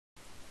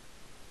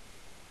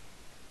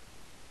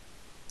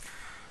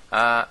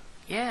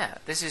Yeah,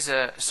 this is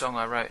a song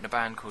I wrote in a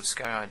band called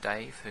Tearaway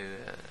Dave, who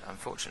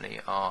unfortunately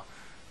are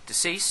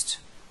deceased.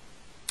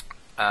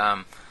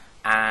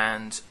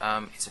 It's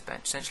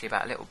essentially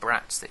about little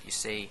brats that you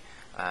see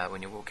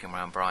when you're walking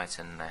around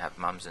Brighton. They have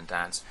mums and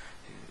dads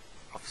who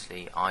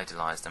obviously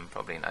idolise them,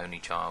 probably an only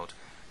child,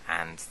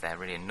 and they're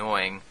really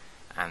annoying.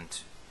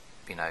 And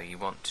you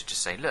want to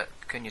just say, look,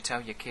 can you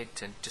tell your kid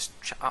to just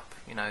shut up?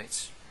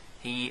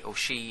 He or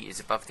she is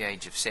above the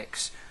age of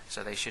 6,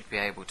 so they should be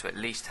able to at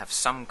least have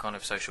some kind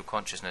of social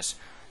consciousness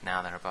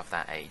now they're above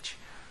that age.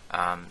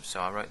 So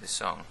I wrote this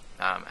song,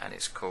 and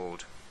it's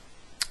called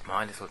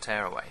My Little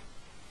Tearaway.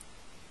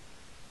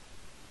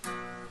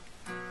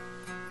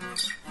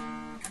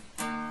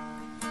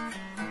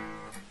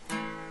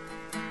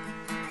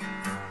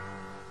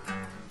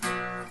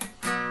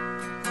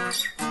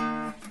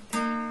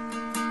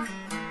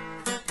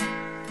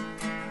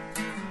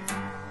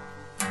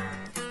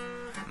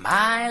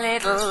 My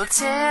little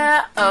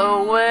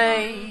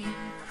tearaway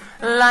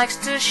likes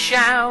to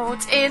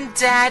shout in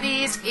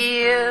Daddy's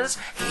ears.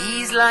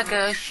 He's like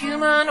a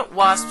human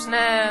wasp's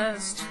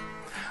nest,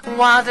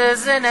 wild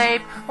as an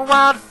ape,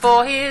 wild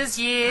for his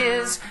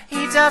years.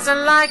 He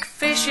doesn't like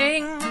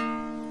fishing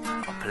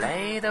or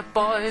play the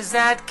boys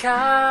at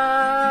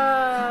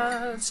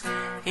cards.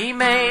 He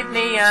made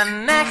me a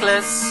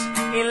necklace,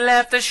 he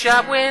left the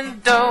shop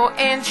window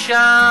in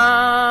shards.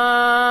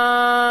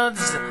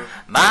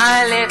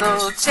 My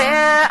little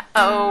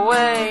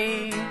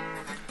tearaway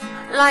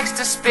likes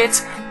to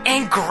spit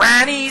in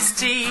Granny's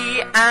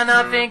tea, and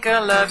I think I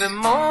love him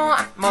more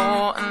and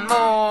more and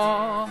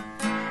more.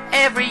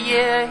 Every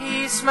year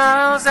he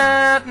smiles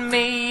at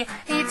me.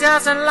 He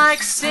doesn't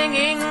like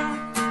singing,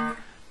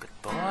 but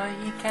boy,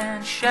 he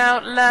can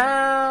shout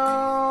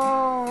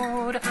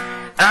loud.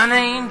 An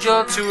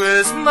angel to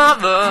his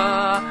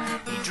mother,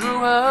 he drew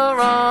her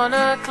on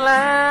a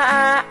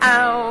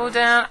cloud,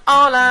 and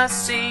all I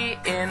see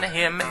in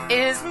him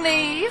is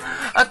me,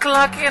 a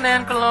clucking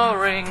and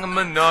clawing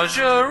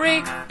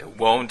menagerie. It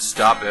won't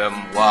stop him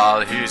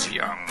while he's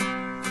young.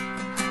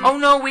 Oh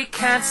no, we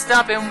can't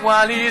stop him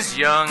while he's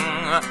young.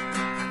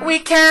 We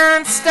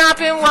can't stop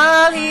him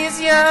while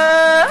he's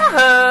young.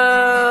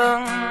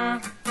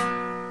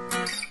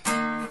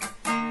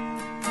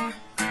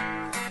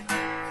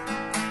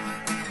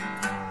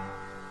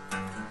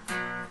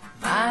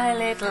 My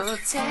little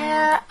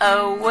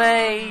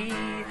tearaway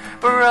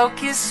broke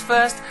his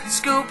first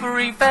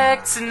scoopery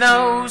vec's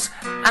nose,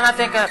 and I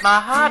think that my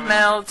heart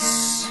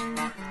melts.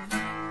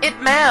 It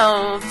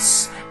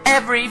melts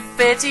every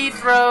fit he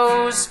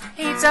throws.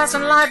 He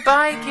doesn't like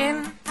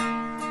biking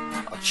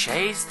or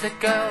chase the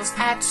girls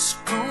at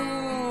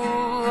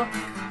school,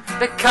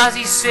 because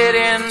he's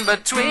sitting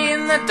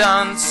between the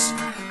dunce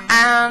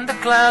and the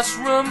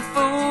classroom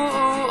fool.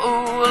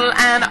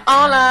 And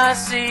all I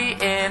see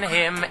in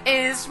him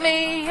is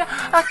me,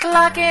 a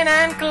clucking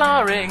and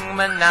clawing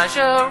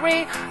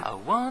menagerie. I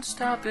won't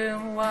stop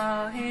him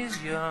while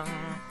he's young.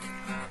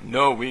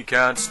 No, we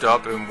can't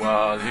stop him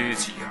while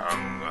he's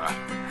young.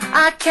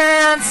 I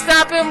can't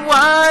stop him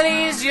while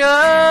he's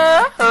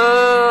young.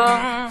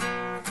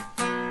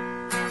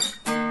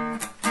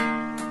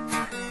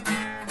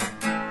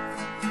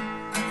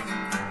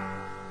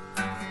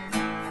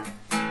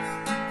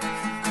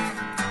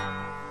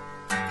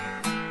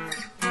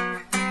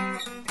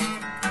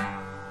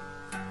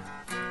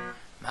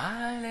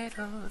 My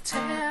little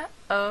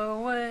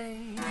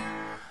tearaway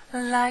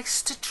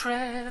likes to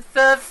tread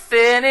the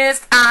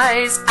thinnest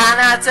ice, and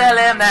I tell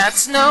him that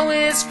snow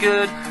is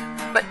good,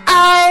 but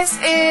ice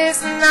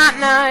is not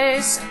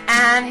nice.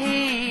 And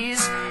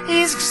he's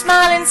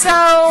smiling so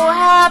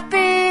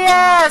happy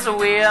as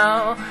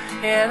we'll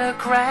hear the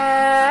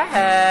crack